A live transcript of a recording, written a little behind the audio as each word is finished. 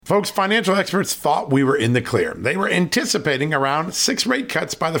Folks, financial experts thought we were in the clear. They were anticipating around 6 rate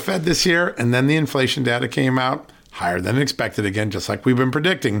cuts by the Fed this year, and then the inflation data came out higher than expected again, just like we've been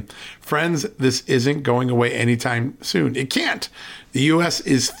predicting. Friends, this isn't going away anytime soon. It can't. The U.S.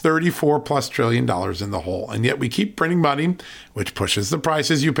 is $34+ trillion in the hole, and yet we keep printing money, which pushes the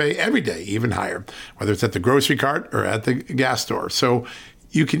prices you pay every day even higher, whether it's at the grocery cart or at the gas store. So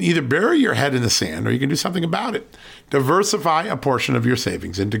you can either bury your head in the sand or you can do something about it. Diversify a portion of your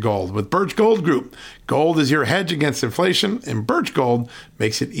savings into gold with Birch Gold Group. Gold is your hedge against inflation, and Birch Gold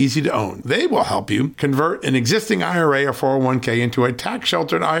makes it easy to own. They will help you convert an existing IRA or 401k into a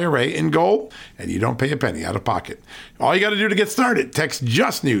tax-sheltered IRA in gold, and you don't pay a penny out of pocket. All you got to do to get started, text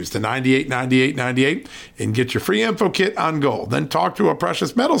Just News to 989898 and get your free info kit on gold. Then talk to a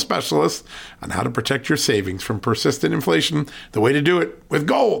precious metal specialist on how to protect your savings from persistent inflation. The way to do it with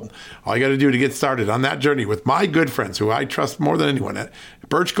gold. All you got to do to get started on that journey with my good friends who I trust more than anyone at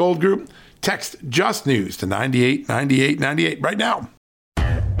Birch Gold Group, text Just News to 989898 right now.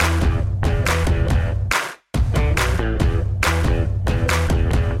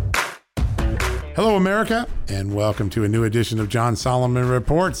 Hello, America, and welcome to a new edition of John Solomon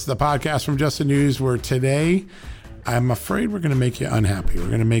Reports, the podcast from Just the News, where today I'm afraid we're going to make you unhappy. We're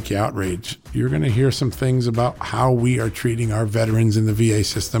going to make you outraged. You're going to hear some things about how we are treating our veterans in the VA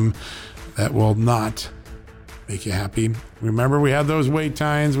system that will not make you happy. Remember, we had those wait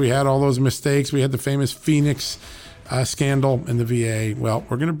times. We had all those mistakes. We had the famous Phoenix scandal in the VA. Well,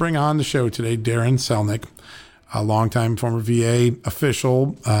 we're going to bring on the show today Darin Selnick, a longtime former VA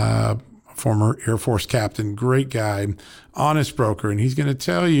official, former Air Force captain, great guy, honest broker, and he's going to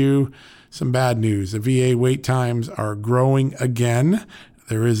tell you some bad news. The VA wait times are growing again.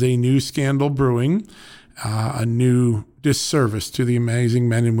 There is a new scandal brewing, a new disservice to the amazing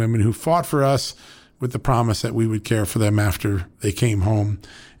men and women who fought for us with the promise that we would care for them after they came home.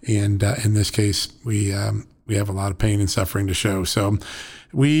 And in this case, we have a lot of pain and suffering to show. So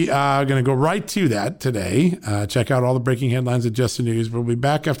we are going to go right to that today. Check out all the breaking headlines at Just the News. We'll be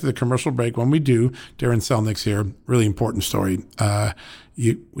back after the commercial break. When we do, Darin Selnick's here. Really important story.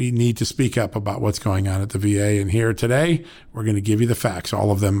 We need to speak up about what's going on at the VA. And here today, we're going to give you the facts,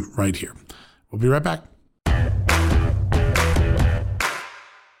 all of them right here. We'll be right back.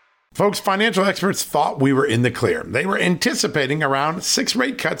 Folks, financial experts thought we were in the clear. They were anticipating around 6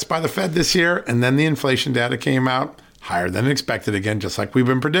 rate cuts by the Fed this year, and then the inflation data came out higher than expected again, just like we've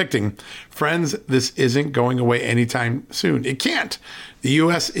been predicting. Friends, this isn't going away anytime soon. It can't. The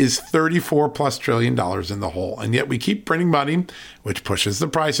U.S. is $34+ trillion in the hole, and yet we keep printing money, which pushes the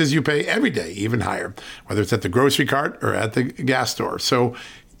prices you pay every day even higher, whether it's at the grocery cart or at the gas store. So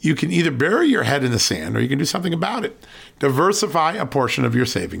you can either bury your head in the sand or you can do something about it. Diversify a portion of your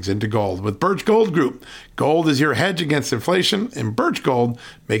savings into gold with Birch Gold Group. Gold is your hedge against inflation, and Birch Gold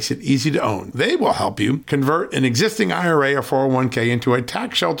makes it easy to own. They will help you convert an existing IRA or 401k into a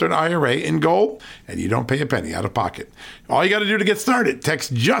tax-sheltered IRA in gold, and you don't pay a penny out of pocket. All you got to do to get started,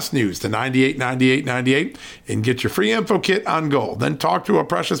 text Just News to 989898 and get your free info kit on gold. Then talk to a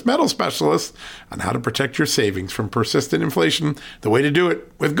precious metal specialist on how to protect your savings from persistent inflation. The way to do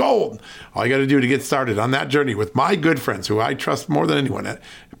it with gold. All you got to do to get started on that journey with my good friends who I trust more than anyone at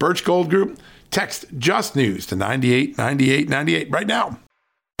Birch Gold Group, text Just News to 989898 right now.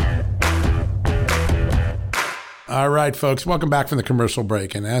 All right, folks, welcome back from the commercial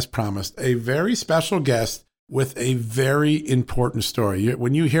break. And as promised, a very special guest with a very important story.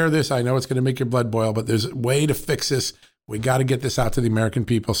 When you hear this, I know it's going to make your blood boil, but there's a way to fix this. We got to get this out to the American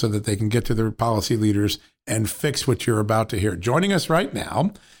people so that they can get to their policy leaders and fix what you're about to hear. Joining us right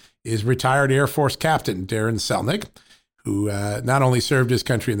now is retired Air Force Captain Darin Selnick, who not only served his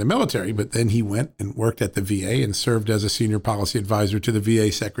country in the military, but then he went and worked at the VA and served as a senior policy advisor to the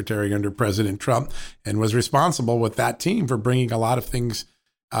VA secretary under President Trump, and was responsible with that team for bringing a lot of things,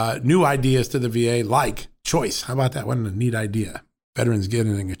 new ideas to the VA, like choice. How about that? What a neat idea. Veterans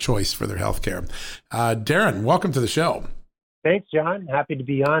getting a choice for their health care. Darin, welcome to the show. Thanks, John. Happy to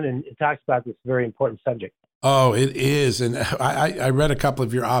be on and talk about this very important subject. Oh, it is. And I read a couple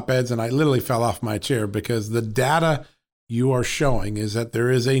of your op-eds and I literally fell off my chair because the data you are showing is that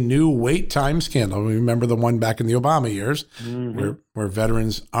there is a new wait time scandal. Remember the one back in the Obama years, where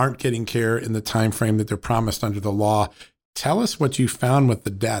veterans aren't getting care in the time frame that they're promised under the law. Tell us what you found with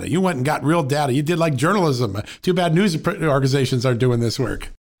the data. You went and got real data. You did like journalism. Too bad news organizations aren't doing this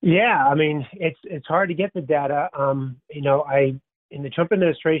work. Yeah, I mean, it's hard to get the data. In the Trump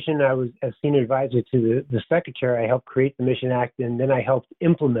administration, I was a senior advisor to the secretary. I helped create the Mission Act, and then I helped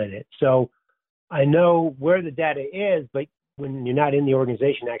implement it. So I know where the data is, but when you're not in the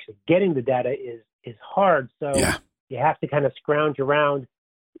organization, actually getting the data is hard. So you have to kind of scrounge around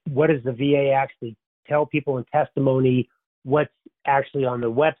what does the VA actually tell people in testimony, what's actually on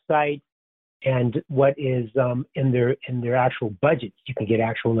the website, and what is in their actual budgets. You can get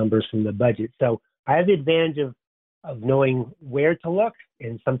actual numbers from the budget. So I have the advantage of knowing where to look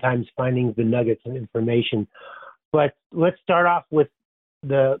and sometimes finding the nuggets of information. But let's start off with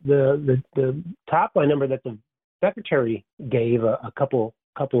the top line number that the secretary gave a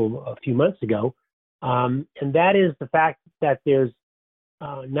few months ago, and that is the fact that there's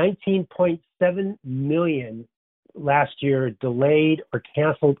 19.7 million last year delayed or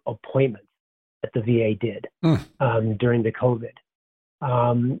canceled appointments that the VA did during the COVID.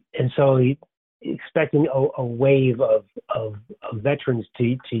 And so expecting a wave of veterans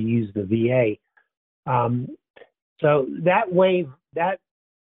to use the VA. So that wave, that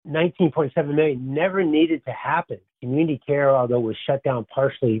 19.7 million never needed to happen. Community care, although was shut down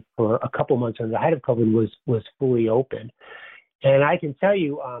partially for a couple months on the height of COVID, was fully open. And I can tell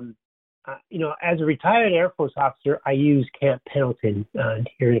you, as a retired Air Force officer, I use Camp Pendleton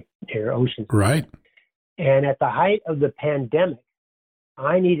here near Ocean. Right. And at the height of the pandemic,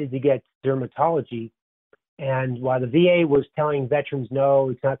 I needed to get dermatology. And while the VA was telling veterans, no,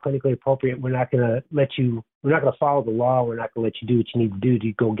 it's not clinically appropriate, we're not going to follow the law, we're not going to let you do what you need to do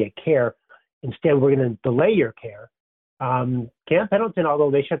to go get care. Instead, we're going to delay your care. Camp Pendleton, although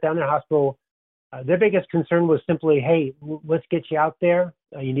they shut down their hospital, their biggest concern was simply, hey, let's get you out there.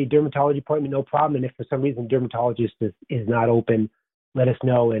 You need a dermatology appointment, no problem. And if for some reason dermatologist is not open, let us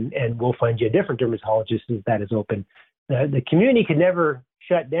know, and we'll find you a different dermatologist that is open. The community could never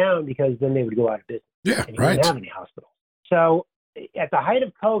shut down because then they would go out of business. Yeah, and you right. wouldn't have any hospital. So at the height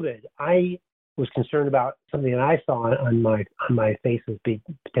of COVID, I was concerned about something that I saw on my face as being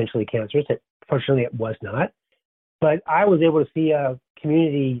potentially cancerous. Fortunately, it was not. But I was able to see a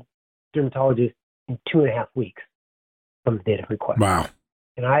community dermatologist in 2.5 weeks from the date of request. Wow.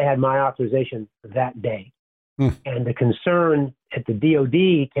 And I had my authorization that day. And the concern at the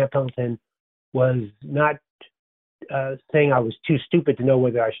DOD, Camp Pendleton, was not saying I was too stupid to know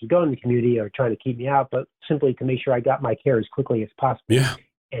whether I should go in the community or trying to keep me out, but simply to make sure I got my care as quickly as possible. Yeah.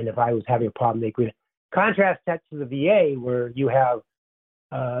 And if I was having a problem, they could contrast that to the VA, where you have,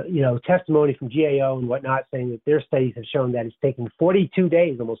 testimony from GAO and whatnot saying that their studies have shown that it's taking 42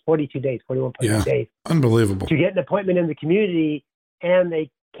 days, almost 42 days, 41.2 days. Unbelievable. To get an appointment in the community, and they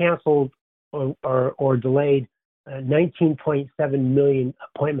canceled or delayed 19.7 million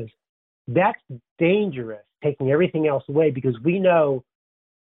appointments. That's dangerous, taking everything else away, because we know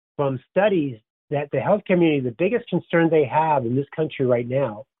from studies that the health community, the biggest concern they have in this country right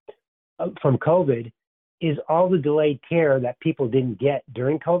now from COVID is all the delayed care that people didn't get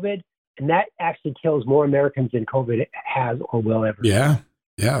during COVID. And that actually kills more Americans than COVID has or will ever. Yeah.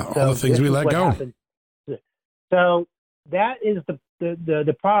 Yeah. All the things we let go. Happens. So that is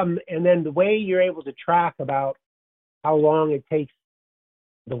the problem. And then the way you're able to track about how long it takes,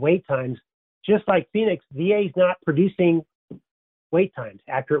 the wait times, just like Phoenix, VA is not producing wait times,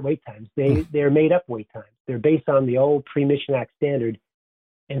 accurate wait times. They're made up wait times. They're based on the old Pre-Mission Act standard.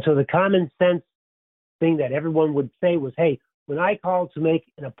 And so the common sense thing that everyone would say was, hey, when I call to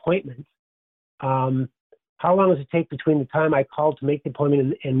make an appointment, how long does it take between the time I call to make the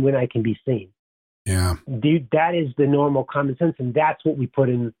appointment and when I can be seen? Yeah. Dude, that is the normal common sense, and that's what we put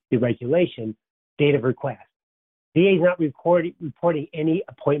in the regulation, date of request. VA is not reporting any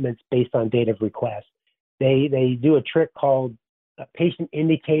appointments based on date of request. They do a trick called a patient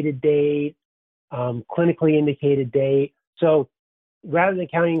indicated date, clinically indicated date. So rather than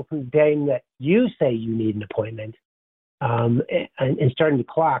counting from the day that you say you need an appointment and starting to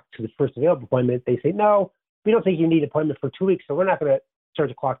clock to the first available appointment, they say, no, we don't think you need an appointment for 2 weeks, so we're not going to start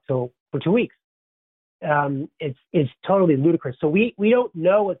the clock for 2 weeks. It's totally ludicrous. So we don't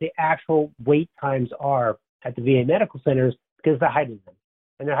know what the actual wait times are at the VA medical centers because they're hiding them.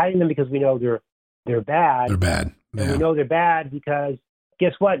 And they're hiding them because we know they're bad. They're bad. Yeah. And we know they're bad because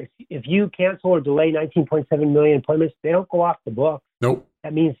guess what? If you cancel or delay 19.7 million appointments, they don't go off the book. Nope.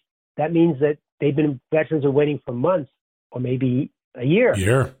 That means that veterans are waiting for months or maybe a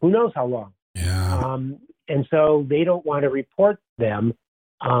year. Who knows how long? Yeah. And so they don't want to report them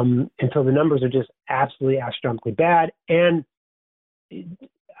until the numbers are just absolutely astronomically bad. And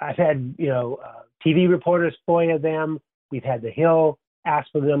I've had, TV reporters FOIA them. We've had The Hill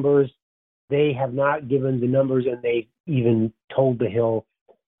ask for the numbers. They have not given the numbers, and they even told The Hill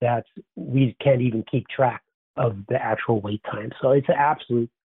that we can't even keep track of the actual wait time. So it's an absolute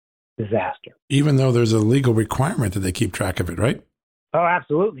disaster. Even though there's a legal requirement that they keep track of it, right? Oh,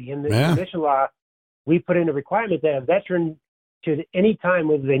 absolutely. In the commission law, we put in a requirement that a veteran should, any time,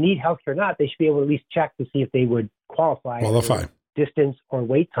 whether they need health care or not, they should be able to at least check to see if they would qualify distance, or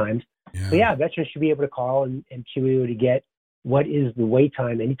wait times. Yeah. So yeah, veterans should be able to call and should be able to get what is the wait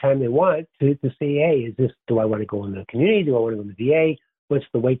time anytime they want to say, hey, do I want to go in the community? Do I want to go in the VA? What's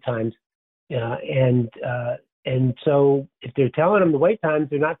the wait times? And so if they're telling them the wait times,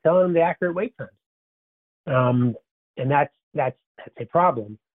 they're not telling them the accurate wait times. And that's a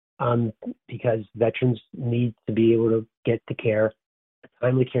problem, because veterans need to be able to get the care, the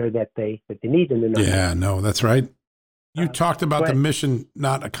timely care that they need. And they're not. Yeah, no, that's right. You talked about the mission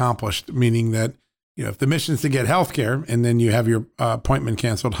not accomplished, meaning that, if the mission is to get health care and then you have your appointment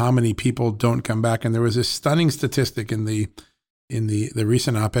canceled, how many people don't come back? And there was this stunning statistic in the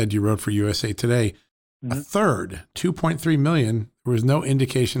recent op-ed you wrote for USA Today. Mm-hmm. A third, 2.3 million, there was no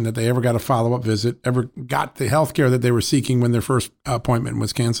indication that they ever got a follow-up visit, ever got the health care that they were seeking when their first appointment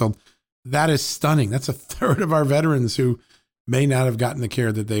was canceled. That is stunning. That's a third of our veterans who may not have gotten the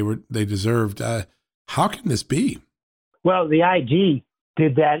care that they deserved. How can this be? Well, the IG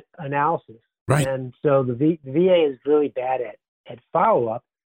did that analysis. Right. And so the VA is really bad at follow-up.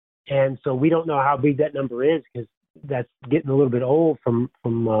 And so we don't know how big that number is, because that's getting a little bit old from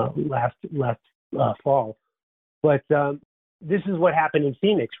last fall. But this is what happened in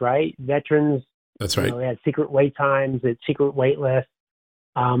Phoenix, right? Veterans, that's right. They had secret wait times, had secret wait lists.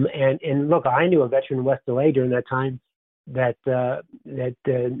 And look, I knew a veteran in West LA during that time that had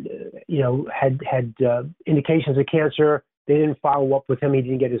indications of cancer. They didn't follow up with him. He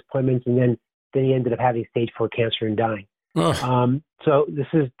didn't get his appointments, and then he ended up having stage 4 cancer and dying. So this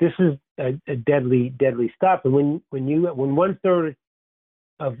is a deadly stuff. And when 1/3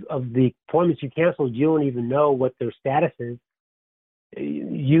 of the appointments you canceled, you don't even know what their status is.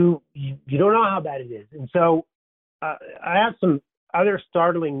 You don't know how bad it is. And so I have some other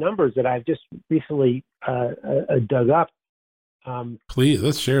startling numbers that I've just recently dug up. Please,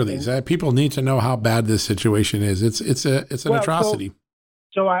 let's share these. People need to know how bad this situation is. It's an atrocity.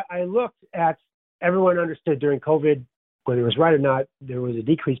 So I looked at, everyone understood during COVID, whether it was right or not, there was a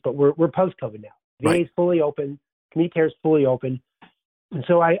decrease, but we're post-COVID now. VA is fully open. Community care is fully open. And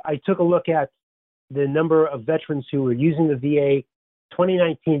so I took a look at the number of veterans who were using the VA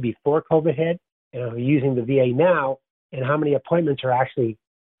 2019 before COVID hit, and are using the VA now, and how many appointments are actually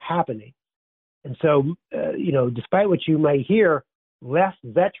happening. And so, despite what you might hear, less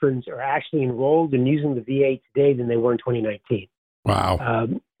veterans are actually enrolled in using the VA today than they were in 2019. Wow.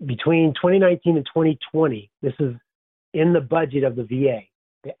 Between 2019 and 2020, this is in the budget of the VA,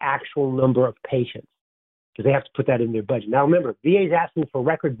 the actual number of patients, because they have to put that in their budget. Now, remember, VA is asking for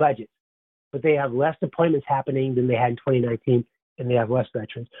record budgets, but they have less appointments happening than they had in 2019, and they have less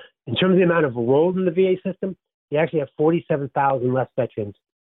veterans. In terms of the amount of enrolled in the VA system, they actually have 47,000 less veterans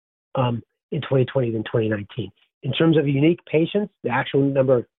in 2020 than 2019. In terms of unique patients, the actual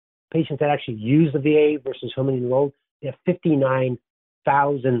number of patients that actually use the VA versus how many enrolled, they have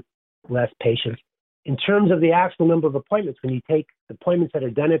 59,000 less patients. In terms of the actual number of appointments, when you take the appointments that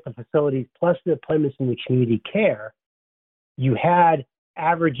are done at the facilities plus the appointments in the community care, you had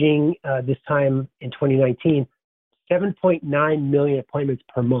averaging this time in 2019, 7.9 million appointments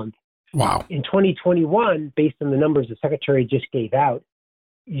per month. Wow. In 2021, based on the numbers the Secretary just gave out,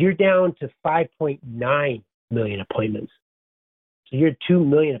 you're down to 5.9 million appointments. So you're 2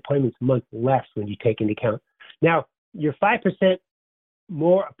 million appointments a month less when you take into account. Now, you're 5%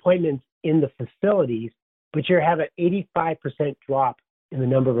 more appointments in the facilities, but you have an 85% drop in the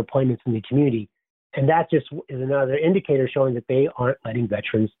number of appointments in the community. And that just is another indicator showing that they aren't letting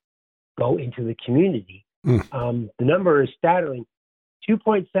veterans go into the community. The number is staggering.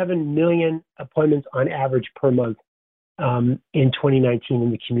 2.7 million appointments on average per month in 2019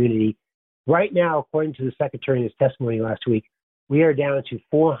 in the community. Right now, according to the Secretary in his testimony last week, we are down to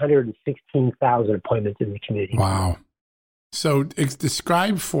 416,000 appointments in the community. Wow. So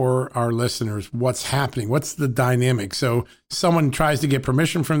describe for our listeners what's happening. What's the dynamic? So someone tries to get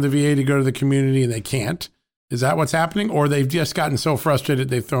permission from the VA to go to the community and they can't. Is that what's happening? Or they've just gotten so frustrated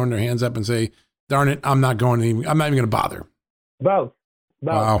they've thrown their hands up and say, darn it, I'm not even going to bother. Both.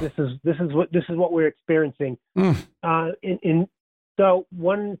 Wow. This is what we're experiencing. So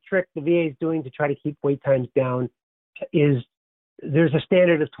one trick the VA is doing to try to keep wait times down is there's a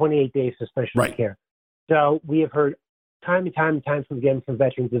standard of 28 days for specialty care. So we have heard time and time again from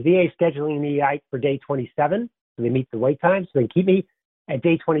veterans, the VA is scheduling me out for day 27, so they meet the wait time, so they keep me. At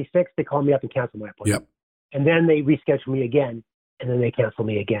day 26, they call me up and cancel my appointment. Yep. And then they reschedule me again, and then they cancel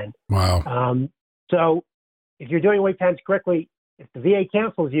me again. Wow. So if you're doing wait times correctly, if the VA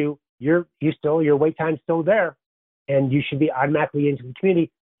cancels you, your wait time's still there, and you should be automatically into the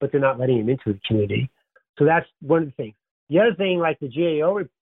community, but they're not letting you into the community. So that's one of the things. The other thing, like the GAO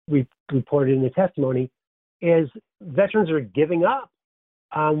reported in the testimony, is veterans are giving up.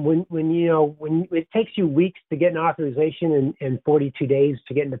 When it takes you weeks to get an authorization and 42 days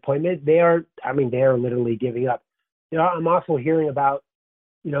to get an appointment, they are literally giving up. I'm also hearing about,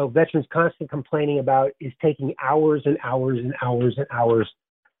 veterans constantly complaining about is taking hours and hours and hours and hours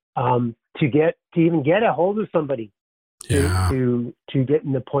to even get a hold of somebody to get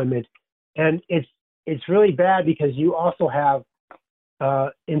an appointment. And it's really bad because you also have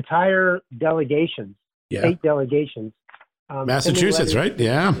entire delegations, state delegations. Massachusetts, right?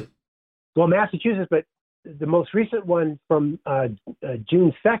 Yeah. Well, Massachusetts, but the most recent one from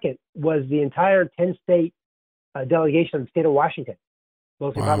June 2nd was the entire 10-state delegation of the state of Washington,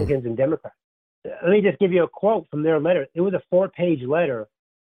 both Republicans and Democrats. Let me just give you a quote from their letter. It was a 4-page letter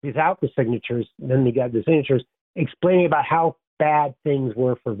without the signatures. Then they got the signatures explaining about how bad things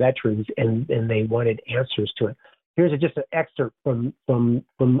were for veterans, and they wanted answers to it. Here's just an excerpt from on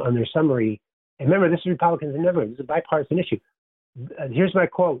their summary. And remember, this is Republicans and Democrats. This is a bipartisan issue. Here's my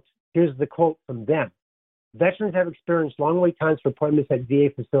quote. Here's the quote from them. Veterans have experienced long wait times for appointments at VA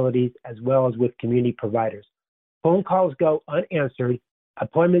facilities as well as with community providers. Phone calls go unanswered,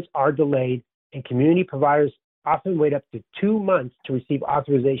 appointments are delayed, and community providers often wait up to 2 months to receive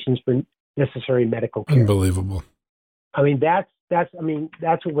authorizations for necessary medical care. Unbelievable. I mean, that's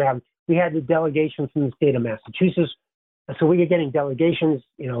what we have. We had the delegation from the state of Massachusetts. So we are getting delegations.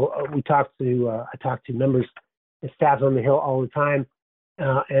 I talk to members and staff on the Hill all the time,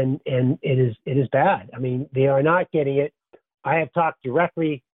 and it is bad. I mean, they are not getting it. I have talked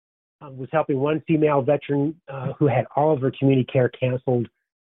directly. Was helping one female veteran who had all of her community care canceled,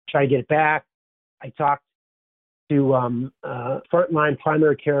 try to get it back. I talked to frontline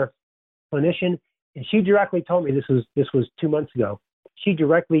primary care clinician, and she directly told me this was 2 months ago. She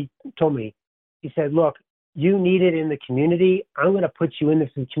directly told me, she said, "Look, you need it in the community. I'm going to put you in this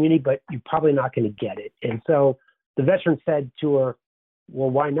community, but you're probably not going to get it." And so the veteran said to her,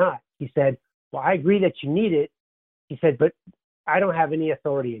 "Well, why not?" He said, "Well, I agree that you need it." He said, "But I don't have any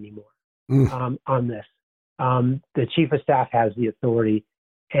authority anymore on this. The chief of staff has the authority."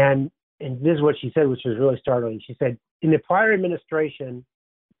 And this is what she said, which was really startling. She said, "In the prior administration,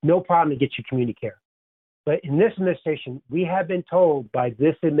 no problem to get you community care. But in this administration, we have been told by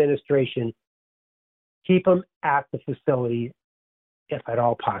this administration, keep them at the facility if at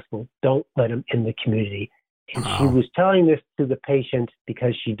all possible. Don't let them in the community." And she was telling this to the patient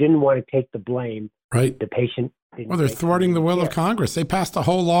because she didn't want to take the blame. Right. The patient didn't. Well, they're thwarting the will of Congress. They passed a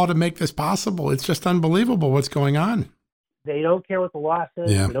whole law to make this possible. It's just unbelievable what's going on. They don't care what the law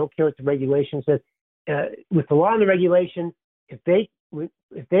says. Yeah. They don't care what the regulation says. With the law and the regulation, if they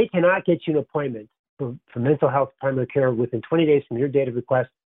cannot get you an appointment for mental health primary care within 20 days from your date of request,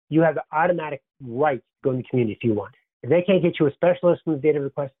 you have the automatic right to go in the community if you want. If they can't get you a specialist from the date of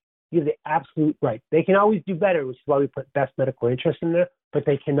request, you have the absolute right. They can always do better, which is why we put best medical interest in there, but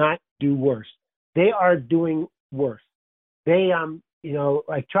they cannot do worse. They are doing worse. They,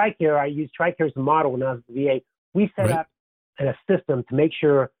 like TRICARE, I use TRICARE as a model when I was at the VA. We set up a system to make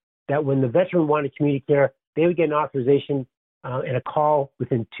sure that when the veteran wanted community care, they would get an authorization and a call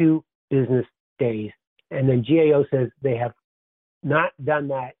within 2 business days. And then GAO says they have not done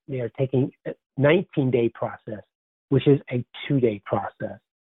that. They are taking a 19-day process, which is a 2-day process,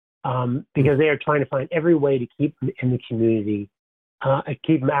 because they are trying to find every way to keep them in the community,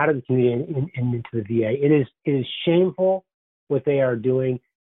 keep them out of the community and into the VA. It is shameful what they are doing.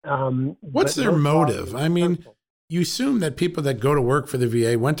 What's their motive? I mean, you assume that people that go to work for the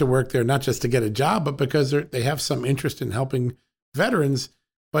VA went to work there not just to get a job, but because they have some interest in helping veterans.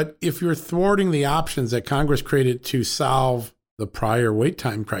 But if you're thwarting the options that Congress created to solve the prior wait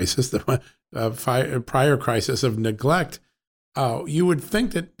time crisis, the prior crisis of neglect, you would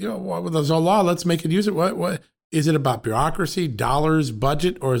think that, well, there's a law, let's make it use it. What is it about? Bureaucracy, dollars,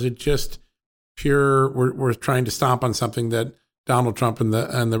 budget, or is it just pure? We're trying to stomp on something that Donald Trump and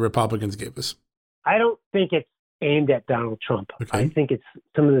the Republicans gave us. I don't think it's aimed at Donald Trump. Okay. I think it's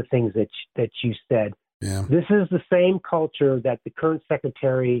some of the things that you said. Yeah. This is the same culture that the current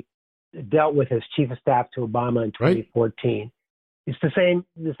secretary dealt with as chief of staff to Obama in 2014. Right. It's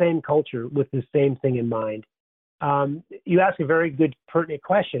the same culture with the same thing in mind. You ask a very good, pertinent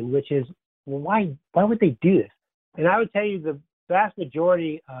question, which is, well, why would they do this? And I would tell you the vast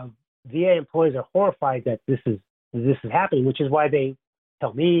majority of VA employees are horrified that this is happening, which is why they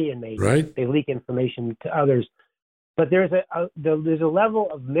tell me and they leak information to others. But there's a level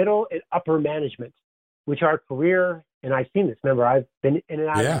of middle and upper management, which are career, and I've seen this. Remember, I've been in and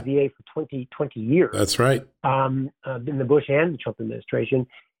out of the VA for 20 years. That's right. In the Bush and the Trump administration.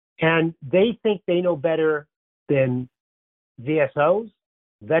 And they think they know better than VSOs,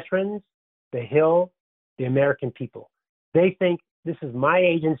 veterans, the Hill, the American people. They think this is my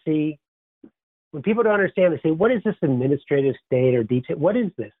agency. When people don't understand, they say, what is this administrative state or detail? What is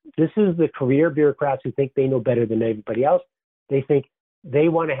this? This is the career bureaucrats who think they know better than everybody else. They think they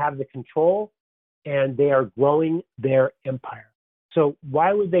want to have the control, and they are growing their empire. So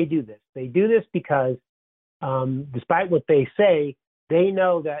why would they do this? They do this because despite what they say, they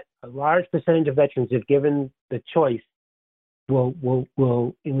know that a large percentage of veterans, if given the choice,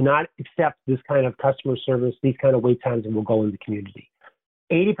 will not accept this kind of customer service, these kind of wait times, and will go in the community.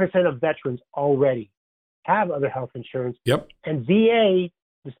 80% of veterans already have other health insurance. Yep. And VA,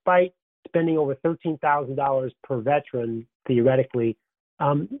 despite spending over $13,000 per veteran, theoretically,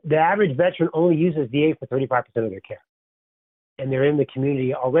 the average veteran only uses VA for 35% of their care. And they're in the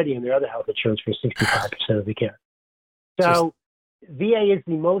community already in their other health insurance for 65% of the care. So VA is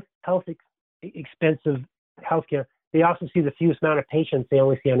the most expensive healthcare. They also see the fewest amount of patients. They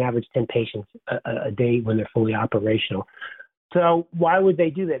only see on average 10 patients a day when they're fully operational. So why would they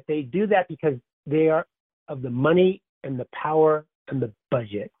do that? They do that because they are of the money and the power and the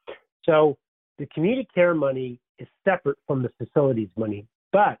budget. So the community care money is separate from the facilities money,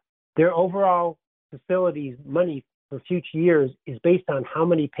 but their overall facilities money for future years is based on how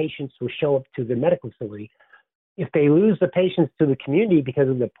many patients will show up to the medical facility. If they lose the patients to the community because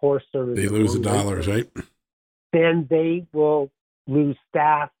of the poor service, they lose the dollars, right? Then they will lose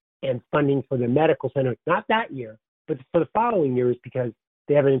staff and funding for the medical center, not that year, but for the following years, because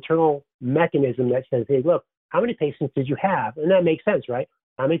they have an internal mechanism that says, hey, look, how many patients did you have? And that makes sense, right?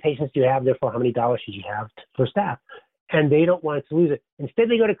 How many patients do you have? Therefore, how many dollars should you have for staff? And they don't want to lose it. Instead,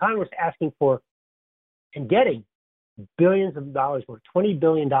 they go to Congress asking for and getting billions of dollars more, $20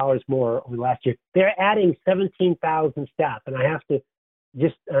 billion more over the last year. They're adding 17,000 staff. And I have to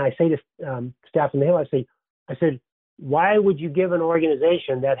and I say to staff in the Hill, I said, why would you give an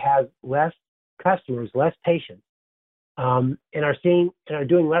organization that has less customers, less patients, and are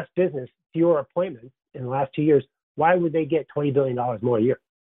doing less business, fewer appointments in the last 2 years? Why would they get $20 billion more a year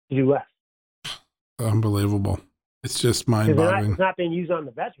to do less? Unbelievable. It's just mind-boggling. It's not being used on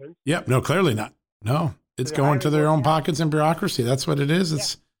the veterans. Yep. No, clearly not. No, it's going to their own pockets and bureaucracy. That's what it is.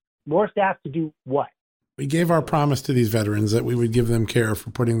 It's more staff to do what? We gave our promise to these veterans that we would give them care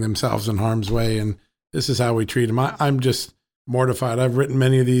for putting themselves in harm's way, and this is how we treat them. I'm just mortified. I've written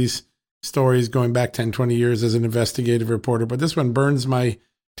many of these stories going back 10, 20 years as an investigative reporter, but this one burns my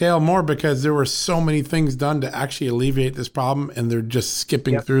tail more because there were so many things done to actually alleviate this problem, and they're just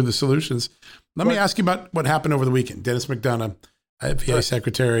skipping through the solutions. Let me ask you about what happened over the weekend. Dennis McDonough, VA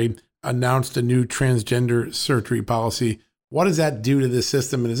Secretary, announced a new transgender surgery policy. What does that do to the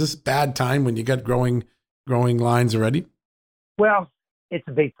system? And is this bad time when you got growing lines already? Well, it's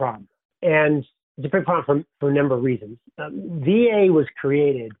a big problem. And it's a big problem for a number of reasons. VA was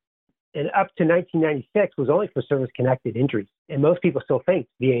created, and up to 1996 was only for service-connected injuries. And most people still think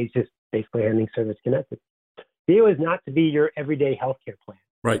VA is just basically handling service-connected. VA was not to be your everyday healthcare plan.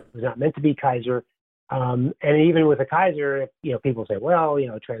 Right. It was not meant to be Kaiser. And even with a Kaiser, people say, well,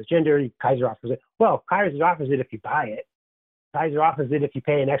 transgender, Kaiser offers it. Well, Kaiser offers it if you buy it. Kaiser offers it if you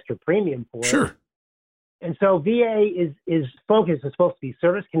pay an extra premium for it. Sure. And so VA is focus is supposed to be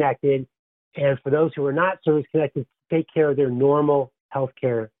service-connected, and for those who are not service-connected, take care of their normal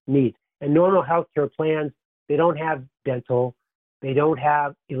healthcare needs. And normal healthcare plans, they don't have dental, they don't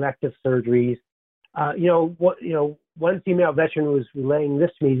have elective surgeries. One female veteran was relaying this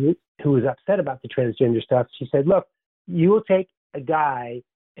to me who was upset about the transgender stuff. She said, look, you will take a guy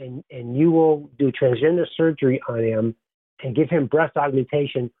and you will do transgender surgery on him and give him breast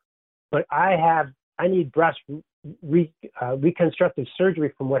augmentation, but I need breast reconstructive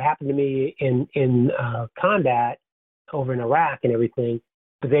surgery from what happened to me in combat over in Iraq and everything,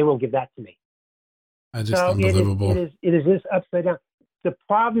 but they won't give that to me. Unbelievable. It is this upside down. The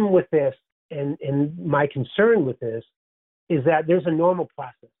problem with this, and my concern with this, is that there's a normal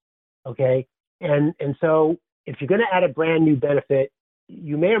process, okay? And so if you're going to add a brand new benefit,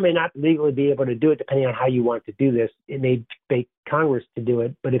 you may or may not legally be able to do it depending on how you want to do this. It may take Congress to do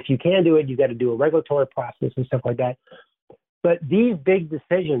it, but if you can do it, you got to do a regulatory process and stuff like that. But these big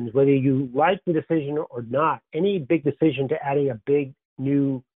decisions, whether you like the decision or not, any big decision to adding a big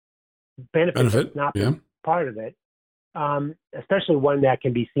new benefit that's not part of it, especially one that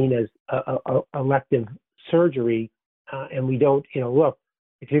can be seen as a elective surgery, and we don't, look,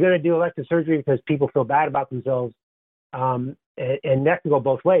 if you're going to do elective surgery because people feel bad about themselves, and that can go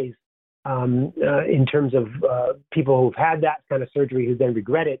both ways in terms of people who've had that kind of surgery who then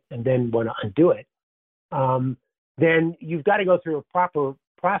regret it and then want to undo it, then you've got to go through a proper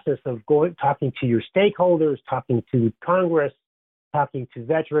process of talking to your stakeholders, talking to Congress, talking to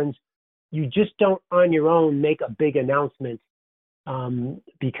veterans. you just don't on your own make a big announcement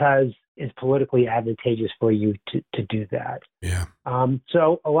because it's politically advantageous for you to do that. Yeah.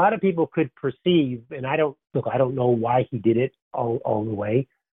 So a lot of people could perceive, and I don't know why he did it all the way.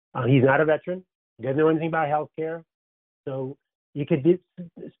 He's not a veteran. He doesn't know anything about healthcare. So you could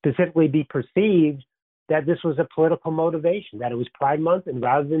specifically be perceived that this was a political motivation, that it was Pride Month, and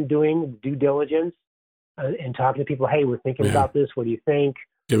rather than doing due diligence and talking to people, hey, we're thinking about this. What do you think?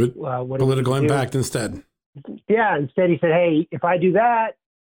 Give it political impact instead. Yeah. Instead, he said, hey, if I do that,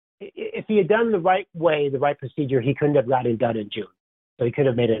 if he had done the right way, the right procedure, he couldn't have gotten it done in June. So he could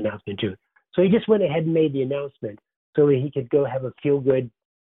have made an announcement in June. So he just went ahead and made the announcement so that he could go have a feel good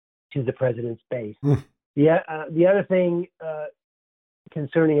to the president's base. The other thing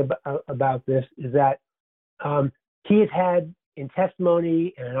concerning about this is that he has had in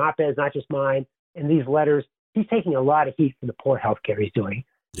testimony and in op-eds, not just mine, in these letters, he's taking a lot of heat for the poor healthcare he's doing.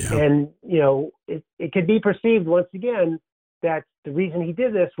 Yeah. And, it could be perceived once again that the reason he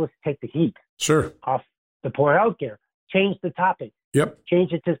did this was to take the heat off the poor healthcare, change the topic. Yep.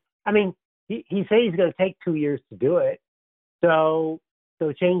 Change it to, he said he's going to take 2 years to do it. So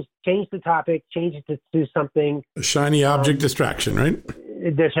change the topic, change it to something. A shiny object distraction, right?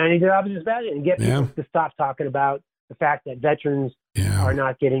 The shiny object distraction, and get people to stop talking about the fact that veterans are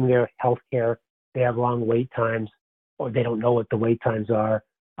not getting their health care. They have long wait times, or they don't know what the wait times are,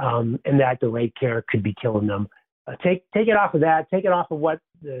 and that delayed care could be killing them. Take it off of that. Take it off of what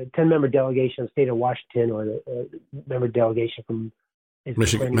the 10-member delegation of the state of Washington or the member delegation from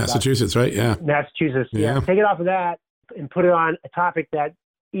Michigan, Massachusetts, right? Yeah. Massachusetts. Yeah. Take it off of that and put it on a topic that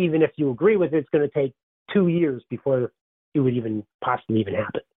even if you agree with it, it's going to take 2 years before it would even possibly even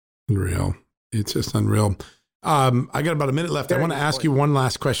happen. Unreal. It's just unreal. I got about a minute left. I want to ask you one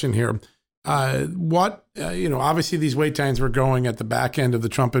last question here. Obviously these wait times were going at the back end of the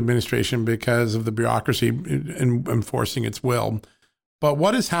Trump administration because of the bureaucracy in enforcing its will. But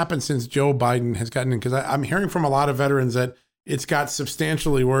what has happened since Joe Biden has gotten in? Because I'm hearing from a lot of veterans that it's got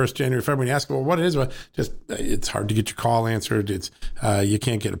substantially worse January, February. You ask, well, what it is? Well, just it's hard to get your call answered. It's you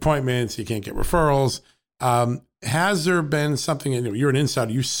can't get appointments. You can't get referrals. Has there been something? You're an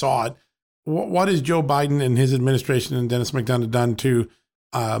insider. You saw it. What has Joe Biden and his administration and Dennis McDonough done to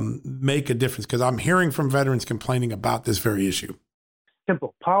make a difference? Because I'm hearing from veterans complaining about this very issue.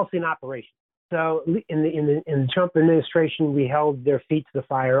 Simple policy and operation. So in the Trump administration, we held their feet to the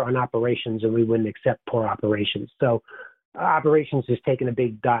fire on operations, and we wouldn't accept poor operations. So operations has taken a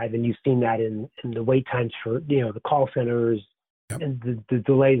big dive, and you've seen that in the wait times for the call centers and the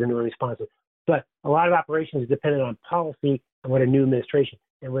delays in the responses. But a lot of operations is dependent on policy and what a new administration.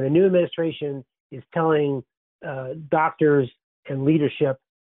 And when a new administration is telling doctors and leadership,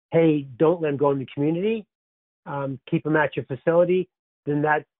 hey, don't let them go in the community, keep them at your facility, then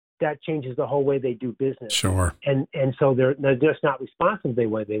that changes the whole way they do business. Sure. And so they're just not responsive the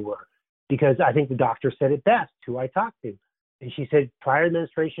way they were. Because I think the doctor said it best, who I talked to. And she said, prior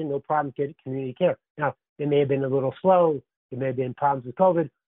administration, no problem getting community care. Now, they may have been a little slow. There may have been problems with COVID.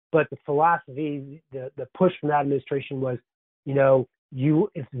 But the philosophy, the push from that administration was,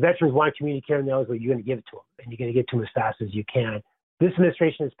 if veterans want community care in the elderly, you're going to give it to them. And you're going to get to them as fast as you can. This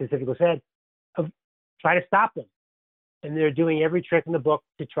administration has specifically said, try to stop them. And they're doing every trick in the book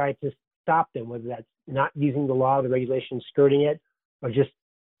to try to stop them, whether that's not using the law, the regulations, skirting it, or just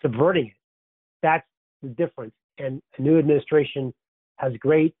subverting it. That's the difference. And a new administration has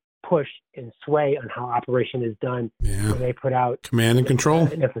great push and sway on how operation is done. Yeah. Where they put out command and control.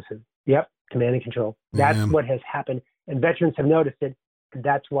 Emphasis. Yep. Command and control. That's what has happened. And veterans have noticed it. And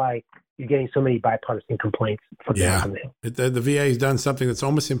that's why you're getting so many bipartisan complaints from the Hill. The VA has done something that's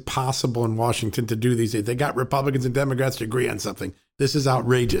almost impossible in Washington to do these days. They got Republicans and Democrats to agree on something. This is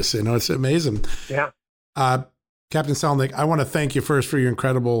outrageous. It's amazing. Yeah. Captain Selnick, I want to thank you first for your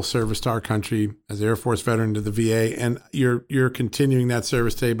incredible service to our country as an Air Force veteran to the VA, and you're continuing that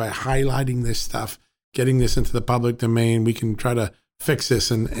service today by highlighting this stuff, getting this into the public domain. We can try to fix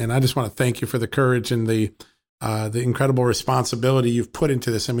this, and I just want to thank you for the courage and the incredible responsibility you've put into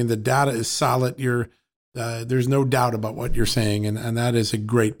this. The data is solid. There's no doubt about what you're saying, and that is a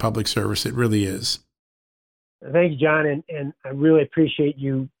great public service. It really is. Thank you, John, and I really appreciate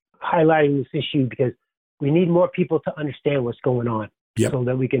you highlighting this issue because we need more people to understand what's going on so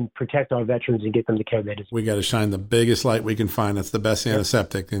that we can protect our veterans and get them the care they deserve. We got to shine the biggest light we can find. That's the best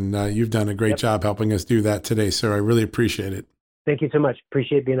antiseptic. And you've done a great job helping us do that today, sir. I really appreciate it. Thank you so much.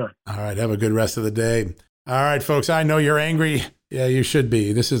 Appreciate being on. All right. Have a good rest of the day. All right, folks. I know you're angry. Yeah, you should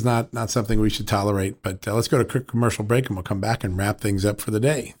be. This is not something we should tolerate. But let's go to a quick commercial break and we'll come back and wrap things up for the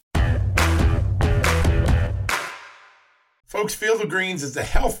day. Folks, Field of Greens is the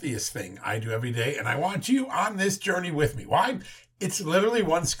healthiest thing I do every day, and I want you on this journey with me. Why? It's literally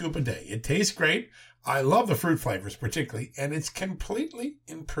 1 scoop a day. It tastes great. I love the fruit flavors particularly, and it's completely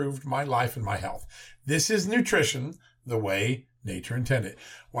improved my life and my health. This is nutrition the way nature intended.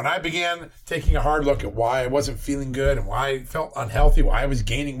 When I began taking a hard look at why I wasn't feeling good and why I felt unhealthy, why I was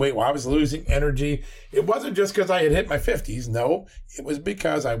gaining weight, why I was losing energy, it wasn't just because I had hit my 50s. No, it was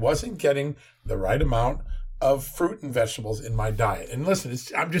because I wasn't getting the right amount of fruit and vegetables in my diet. And listen,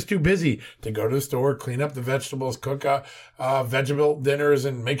 I'm just too busy to go to the store, clean up the vegetables, cook vegetable dinners,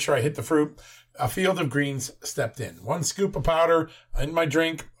 and make sure I hit the fruit. A Field of Greens stepped in. 1 scoop of powder in my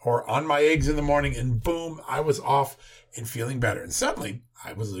drink or on my eggs in the morning, and boom, I was off and feeling better. And suddenly,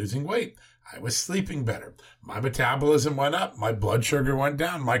 I was losing weight. I was sleeping better. My metabolism went up. My blood sugar went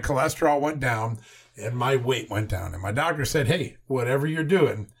down. My cholesterol went down. And my weight went down. And my doctor said, hey, whatever you're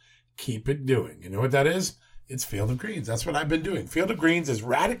doing, keep it doing. You know what that is? It's Field of Greens. That's what I've been doing. Field of Greens is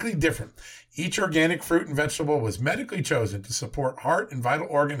radically different. Each organic fruit and vegetable was medically chosen to support heart and vital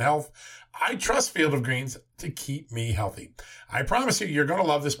organ health. I trust Field of Greens to keep me healthy. I promise you, you're going to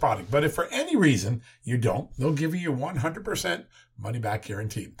love this product. But if for any reason you don't, they'll give you 100% money back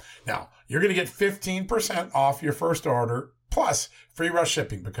guarantee. Now, you're going to get 15% off your first order plus free rush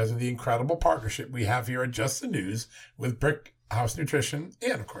shipping because of the incredible partnership we have here at Just the News with Brick House Nutrition,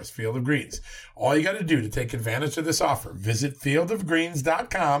 and of course, Field of Greens. All you got to do to take advantage of this offer, visit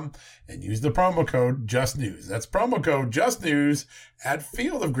fieldofgreens.com and use the promo code JustNews. That's promo code JustNews at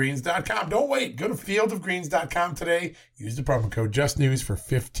fieldofgreens.com. Don't wait. Go to fieldofgreens.com today. Use the promo code JustNews for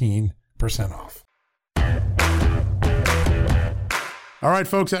 15% off. All right,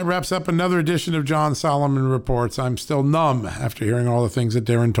 folks, that wraps up another edition of John Solomon Reports. I'm still numb after hearing all the things that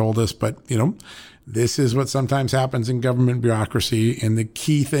Darin told us, but, this is what sometimes happens in government bureaucracy. And the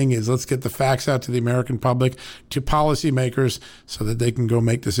key thing is let's get the facts out to the American public, to policymakers, so that they can go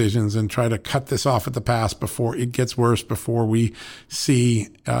make decisions and try to cut this off at the pass before it gets worse, before we see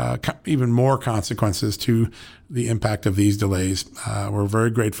even more consequences to the impact of these delays. We're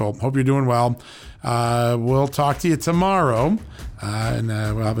very grateful. Hope you're doing well. We'll talk to you tomorrow, and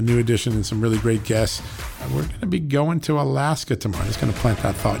we'll have a new edition and some really great guests. We're going to be going to Alaska tomorrow. Just going to plant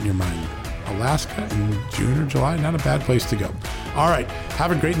that thought in your mind. Alaska in June or July, not a bad place to go. All right,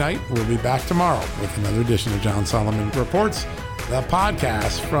 have a great night. We'll be back tomorrow with another edition of John Solomon Reports, the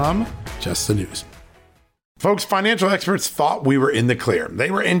podcast from Just the News. Folks, financial experts thought we were in the clear. They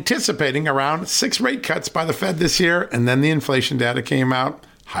were anticipating around 6 rate cuts by the Fed this year, and then the inflation data came out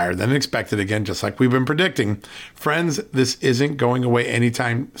higher than expected again, just like we've been predicting. Friends, this isn't going away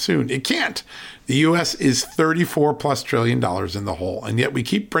anytime soon. It can't. The U.S. is $34+ trillion in the hole, and yet we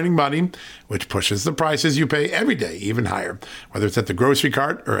keep printing money, which pushes the prices you pay every day even higher, whether it's at the grocery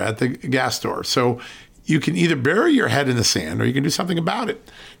cart or at the gas store. So you can either bury your head in the sand or you can do something about it.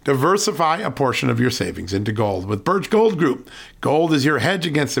 Diversify a portion of your savings into gold with Birch Gold Group. Gold is your hedge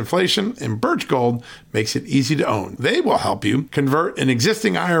against inflation, and Birch Gold makes it easy to own. They will help you convert an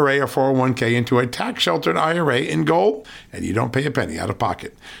existing IRA or 401k into a tax-sheltered IRA in gold, and you don't pay a penny out of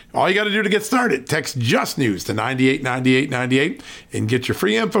pocket. All you got to do to get started, text Just News to 989898 and get your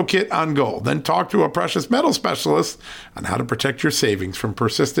free info kit on gold. Then talk to a precious metal specialist on how to protect your savings from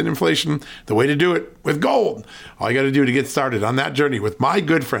persistent inflation. The way to do it with gold. All you got to do to get started on that journey with my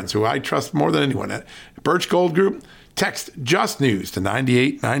good friends who I trust more than anyone at Birch Gold Group, text Just News to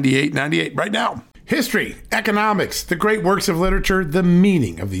 989898 right now. History, economics, the great works of literature, the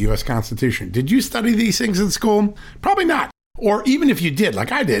meaning of the U.S. Constitution. Did you study these things in school? Probably not. Or even if you did,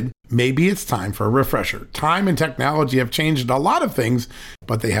 like I did, maybe it's time for a refresher. Time and technology have changed a lot of things,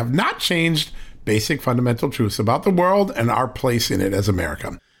 but they have not changed basic fundamental truths about the world and our place in it as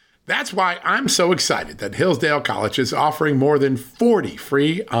America. That's why I'm so excited that Hillsdale College is offering more than 40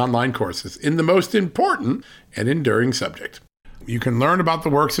 free online courses in the most important and enduring subject. You can learn about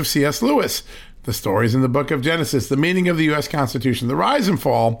the works of C.S. Lewis, the stories in the book of Genesis, the meaning of the U.S. Constitution, the rise and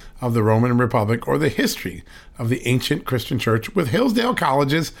fall of the Roman Republic, or the history of the ancient Christian church with Hillsdale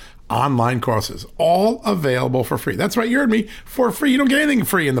College's online courses, all available for free. That's right, you heard me, for free. You don't get anything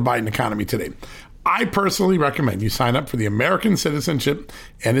free in the Biden economy today. I personally recommend you sign up for the American Citizenship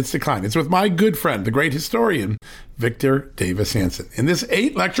and Its Decline. It's with my good friend, the great historian, Victor Davis Hanson. In this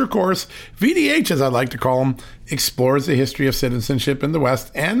 8-lecture course, VDH, as I like to call him, explores the history of citizenship in the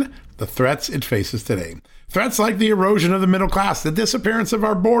West and the threats it faces today. Threats like the erosion of the middle class, the disappearance of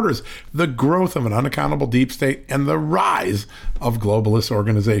our borders, the growth of an unaccountable deep state, and the rise of globalist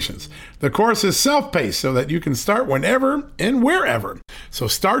organizations. The course is self-paced so that you can start whenever and wherever. So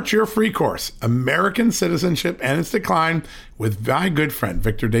start your free course, American Citizenship and Its Decline, with my good friend,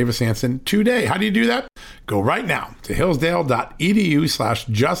 Victor Davis Hanson, today. How do you do that? Go right now to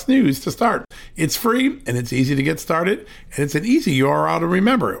hillsdale.edu/justnews to start. It's free and it's easy to get started, and it's an easy URL to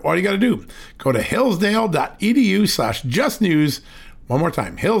remember. All you got to do, go to hillsdale.edu/justnews. One more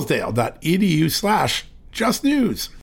time, hillsdale.edu/justnews.